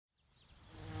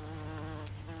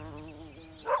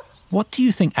What do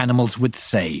you think animals would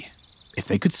say if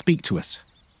they could speak to us?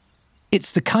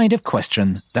 It's the kind of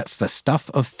question that's the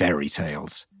stuff of fairy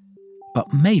tales.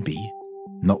 But maybe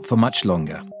not for much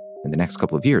longer. In the next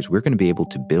couple of years, we're going to be able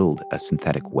to build a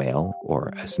synthetic whale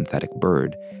or a synthetic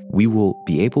bird. We will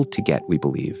be able to get, we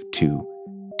believe, to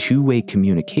two-way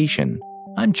communication.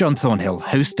 I'm John Thornhill,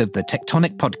 host of the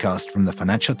Tectonic podcast from the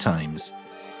Financial Times.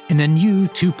 In a new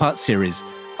 2-part series,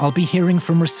 I'll be hearing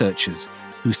from researchers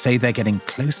who say they're getting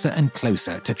closer and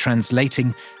closer to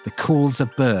translating the calls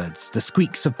of birds, the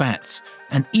squeaks of bats,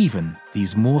 and even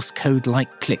these Morse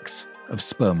code-like clicks of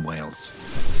sperm whales.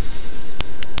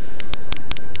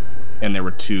 And there were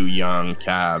 2 young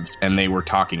calves, and they were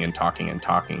talking and talking and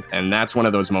talking. And that's one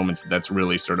of those moments that's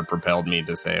really sort of propelled me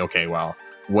to say, okay, well,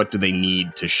 what do they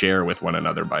need to share with one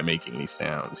another by making these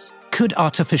sounds? Could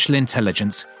artificial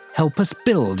intelligence help us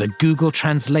build a Google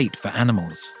Translate for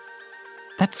animals?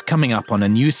 That's coming up on a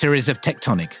new series of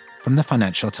Tectonic from the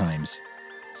Financial Times.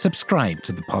 Subscribe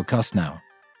to the podcast now.